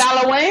say this.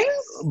 $10 wings?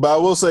 But I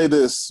will say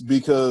this,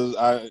 because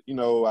I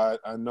know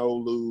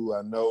Lou.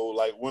 I know,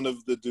 like, one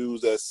of the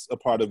dudes that's a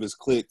part of his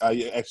clique.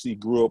 I actually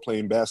grew up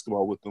playing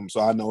basketball with him,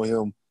 so I know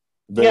him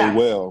very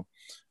well.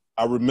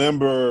 I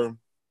remember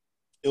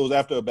it was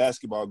after a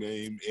basketball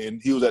game,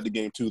 and he was at the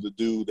game too, the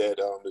dude that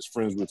is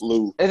friends with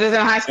Lou. Is this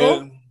in high school?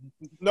 And,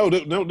 no,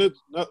 this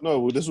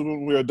was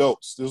when we were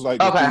adults. This was like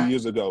 3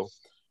 years ago.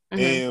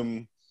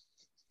 And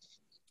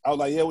I was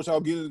like, yeah, what y'all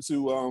get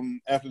into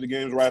after the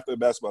games, right after the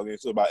basketball game,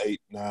 so about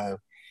 8, 9.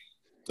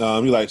 He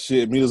like,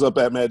 shit, meet us up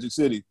at Magic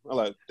City. I'm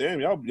like,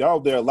 damn, y'all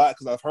there a lot,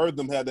 because I've heard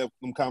them have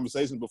them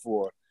conversations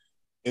before.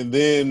 And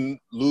then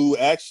Lou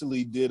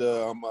actually did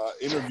a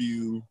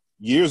interview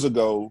years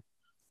ago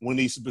when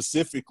he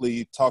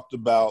specifically talked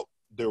about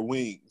their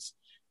wings.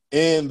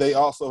 And they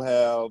also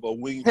have a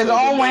wing flavor. His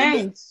own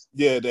wings.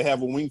 They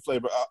have a wing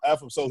flavor.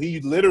 So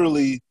he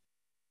literally,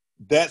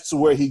 that's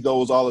where he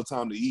goes all the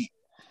time to eat.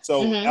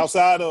 So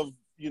outside of,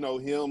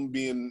 him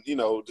being,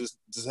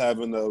 just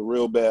having a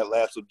real bad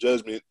lapse of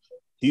judgment.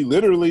 He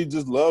literally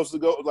just loves to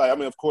go. Like, I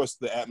mean, of course,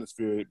 the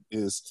atmosphere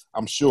is,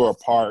 I'm sure, a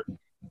part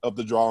of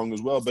the drawing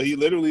as well. But he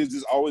literally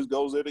just always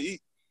goes there to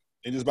eat.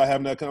 And just by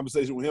having that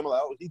conversation with him,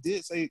 like, oh, he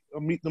did say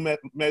meet them at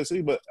Magic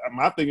City. But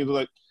my thing is,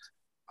 like,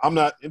 I'm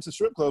not into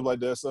strip clubs like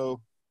that. So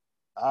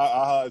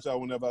I'll holler at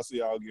y'all whenever I see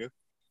y'all again.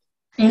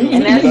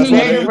 And that's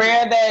very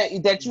rare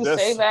that you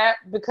say that,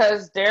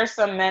 because there's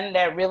some men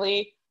that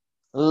really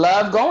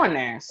love going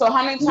there. So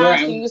how many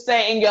times can you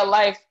say in your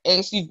life,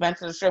 Ace, you've been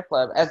to the strip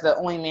club as the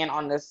only man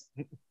on this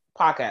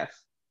podcast?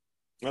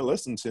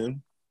 Less than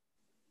 10.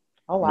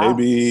 Oh, wow.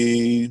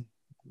 Maybe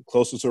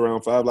closer to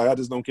around 5. Like, I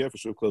just don't care for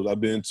strip clubs. I've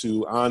been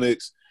to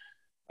Onyx.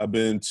 I've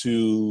been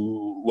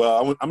to,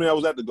 I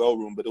was at the Gold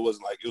Room, but it was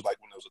like when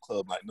it was a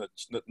club night,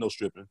 no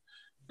stripping.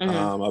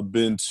 Mm-hmm. I've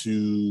been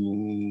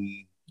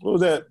to, what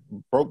was that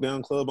broke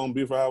down club on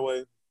Beef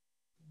Highway?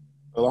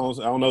 I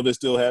don't know if they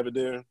still have it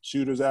there.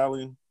 Shooter's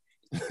Alley.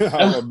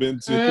 I've been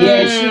to.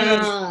 Yeah,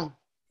 Shooters.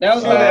 That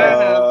was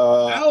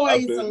I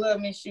always used to love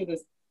me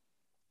Shooters.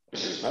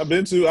 I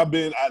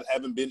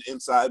haven't been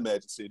inside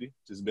Magic City,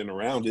 just been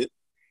around it.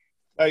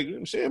 Like,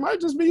 shit, it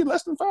might just be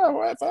less than 5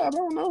 or at 5. I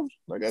don't know.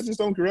 Like, I just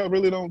don't care. I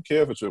really don't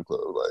care for strip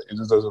clubs. Like, it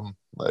just doesn't,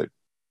 like,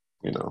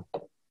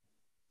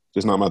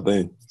 just not my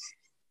thing.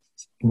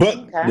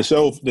 But the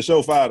show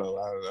fire though.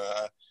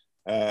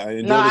 I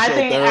enjoyed the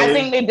show thoroughly. I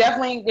think they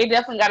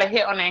definitely got a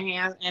hit on their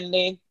hands, and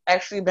they've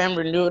actually been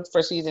renewed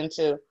for season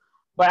 2.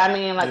 But I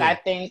mean, like, I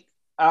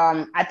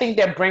think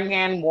they're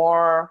bringing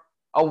more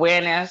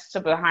awareness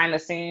to behind the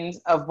scenes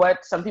of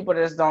what some people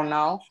just don't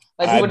know.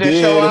 Like, people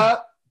just show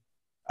up.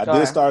 I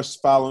did start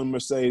following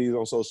Mercedes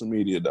on social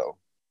media though.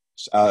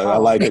 I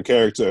like her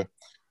character.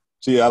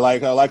 I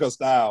like her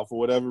style for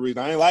whatever reason.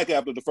 I ain't like her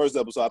after the first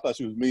episode. I thought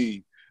she was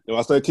mean.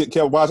 I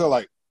kept watching. I'm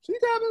like, she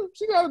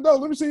got it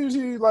dope. Let me see if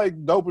she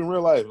like dope in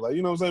real life. Like,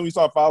 you know what I'm saying? We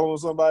start following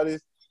somebody.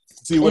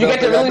 See what else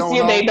they got going on.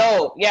 You get to really see if they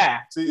dope. Yeah.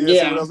 See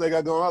what else they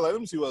got going on. Like, let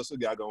me see what else they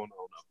got going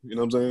on. You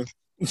know what I'm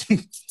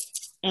saying?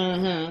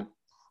 Mm-hmm.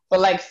 But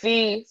like,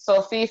 Fee,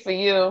 for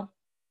you,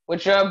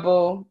 with your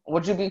boo,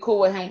 would you be cool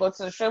with him go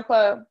to the strip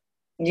club?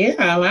 Yeah,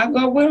 I'll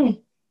go with him.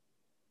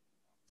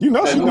 You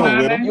know she's going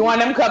with him. You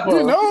want them couple?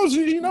 You know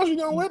she's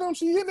going with him.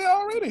 She in there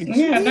already.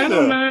 Yeah, I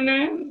don't mind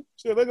that.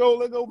 Shit, let's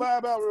go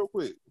vibe out real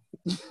quick.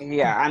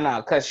 Yeah, I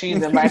know, because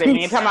she's invited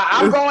me. And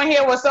I'm going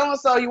here with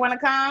so-and-so. You want to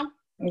come?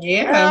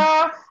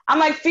 Yeah. I'm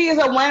like, Fee is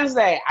a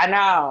Wednesday. I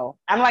know.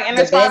 I'm like, and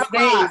it's 5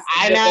 o'clock.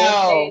 I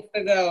know.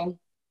 To go.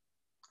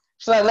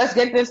 She's like, let's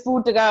get this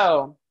food to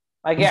go.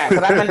 Like, yeah,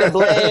 because I'm in the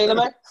blade.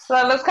 Like, so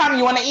let's come.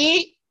 You want to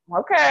eat?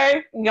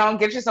 Okay.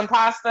 Get you some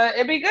pasta.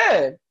 It'd be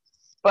good.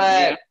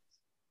 But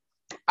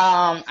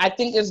I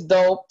think it's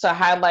dope to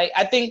highlight.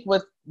 I think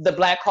with the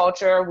Black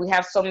culture, we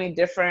have so many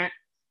different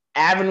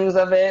avenues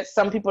of it.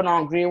 Some people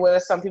don't agree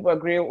with, some people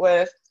agree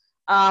with.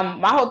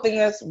 My whole thing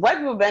is, white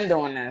people been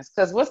doing this,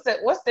 because what's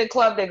the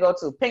club they go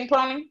to? Pink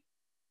Pony?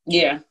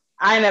 Yeah.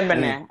 I ain't never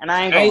been there, and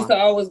I ain't going. I used to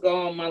always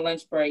go on my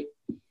lunch break.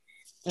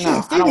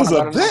 No, I don't want to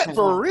go to that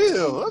for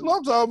real. That's what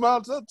I'm talking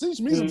about. Teach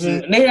me some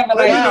shit. They have $5.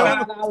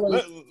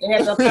 They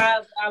have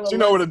 $5. You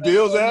know where the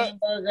deal's at?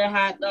 Hamburger,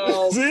 hot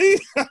dog. See?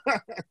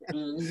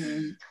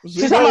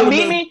 She's talking about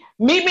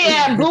meet me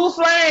at Blue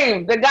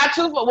Flame. They got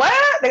 2 for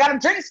what? They got a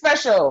drink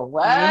special.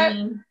 What?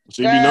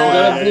 She be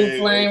knowing. Blue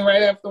Flame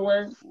right after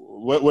work.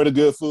 Where the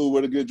good food?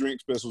 Where the good drink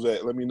specials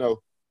at? Let me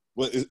know.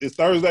 It's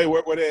Thursday.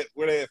 Where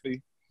they at,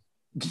 Fee?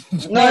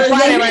 No, it's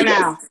Friday right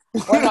now.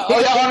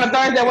 Y'all on a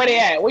Thursday? Where they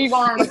at? Where you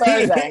going on a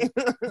Thursday?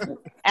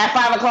 At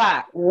 5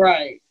 o'clock.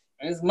 Right.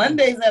 It's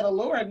Mondays at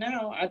Allure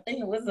now. I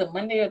think it was a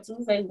Monday or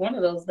Tuesday, one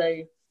of those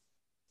days.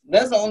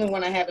 That's the only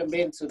one I haven't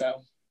been to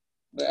though.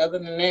 But other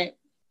than that,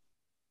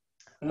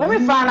 let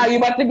me find out you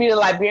about to be the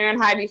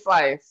Liberian Heidi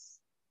Fleiss.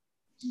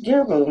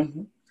 Yeah,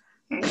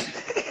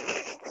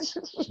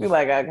 She's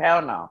like,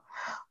 hell no.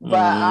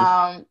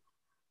 But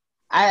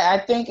I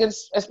think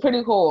it's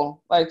pretty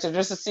cool, like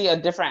to see a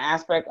different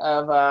aspect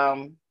of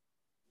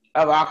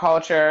our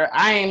culture.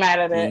 I ain't mad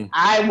at it.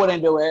 I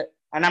wouldn't do it,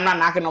 and I'm not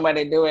knocking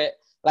nobody to do it.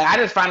 Like, I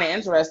just find it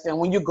interesting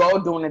when you go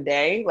during the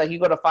day, like you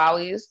go to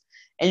Follies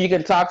and you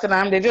can talk to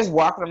them. They're just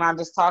walking around,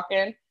 just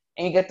talking,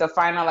 and you get to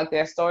find out like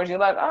their stories. You're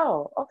like,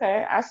 oh,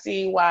 okay, I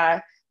see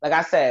why. Like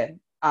I said,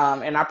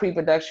 in our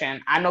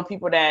pre-production, I know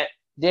people that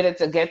did it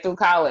to get through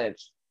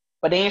college,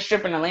 but they ain't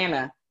stripping in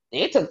Atlanta.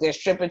 They took their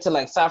stripping to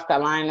like South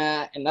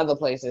Carolina and other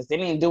places. They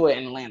didn't do it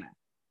in Atlanta,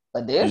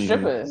 but they're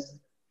strippers.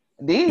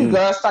 These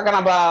girls talking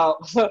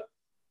about,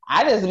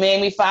 I just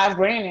made me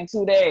 $5,000 in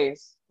 2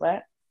 days,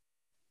 what?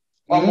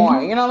 Or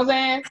more. You know what I'm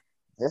saying?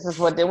 This is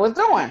what they was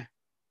doing.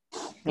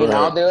 You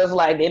know, they was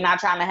like, they're not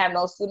trying to have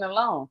no student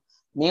loan.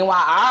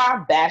 Meanwhile,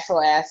 our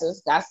bachelor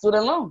asses got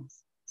student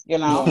loans. You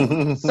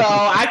know, so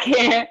I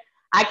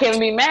can't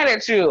be mad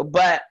at you.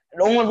 But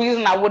the only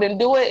reason I wouldn't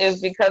do it is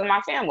because of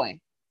my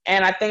family.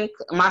 And I think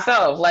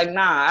myself, like,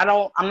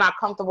 I'm not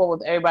comfortable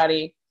with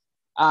everybody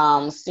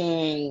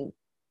seeing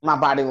my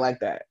body like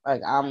that.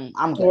 Like, I'm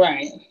good.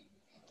 Right.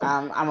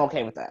 I'm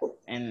okay with that.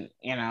 And,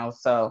 you know,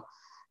 so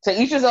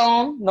to each his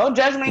own. No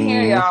judgment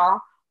here, y'all.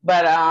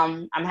 But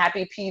I'm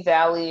happy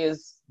PValley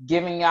is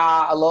giving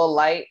y'all a little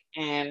light,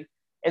 and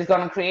it's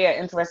going to create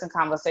an interesting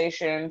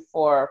conversation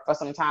for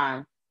some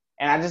time.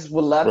 And I just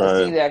would love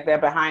to see that they're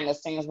behind the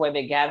scenes where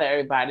they gather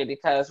everybody,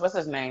 because what's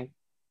his name?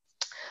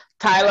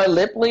 Tyler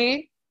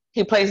Lipley,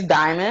 he plays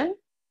Diamond,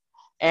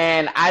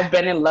 and I've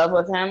been in love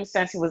with him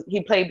since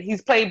he's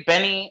played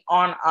Benny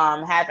on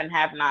Have and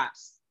Have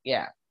Nots.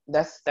 Yeah,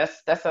 that's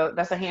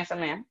a handsome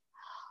man.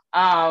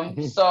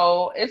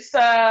 So it's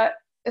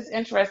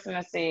interesting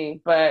to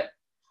see, but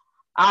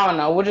I don't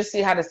know. We'll just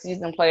see how the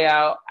season play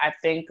out. I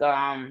think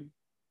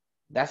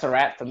that's a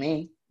wrap for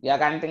me. Y'all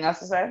got anything else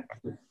to say?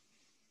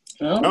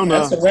 No,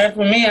 that's a wrap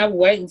for me. I'm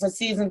waiting for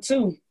season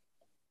 2.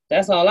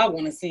 That's all I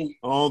want to see.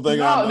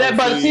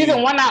 But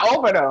season 1 not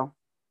over though.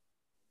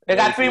 They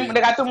got 3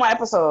 more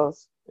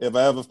episodes. If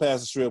I ever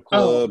pass a strip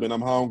club and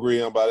I'm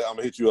hungry, I'm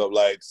gonna hit you up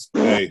like,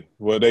 hey,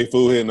 what they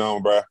food hitting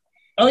on, bro?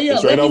 Oh yeah,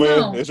 it's right over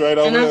here. It's right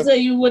over and here. I'll tell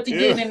you what to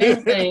get and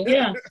everything.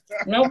 Yeah,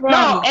 no problem.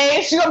 No,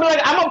 and she's gonna be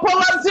like, I'm gonna pull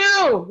up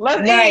too.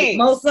 Let's eat.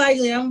 Most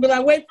likely, I'm gonna be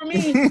like, wait for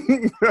me.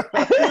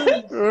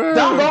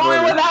 Don't go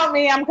in without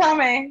me. I'm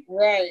coming.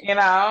 Right. You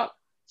know.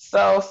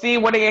 So, Fee,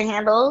 what are your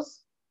handles?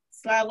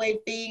 Slyway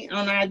Fee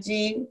on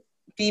IG,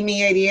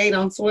 FeeMe88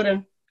 on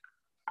Twitter.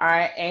 All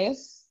right,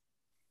 Ace.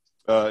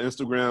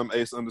 Instagram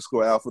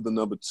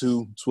Ace_Alpha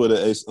 2, Twitter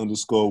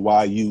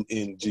Ace_YUNG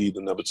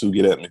 2.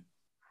 Get at me.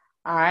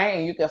 All right,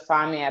 and you can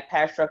find me at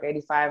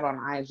Patchwork85 on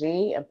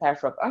IG and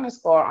Patchwork_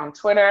 on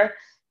Twitter.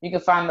 You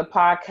can find the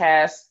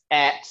podcast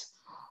at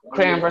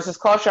Crayon vs.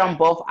 Culture on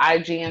both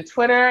IG and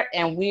Twitter,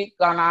 and we're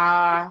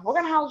gonna holler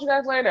at you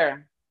guys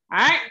later. All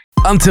right.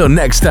 Until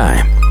next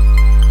time,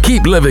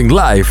 keep living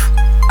life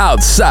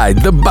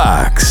outside the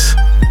box.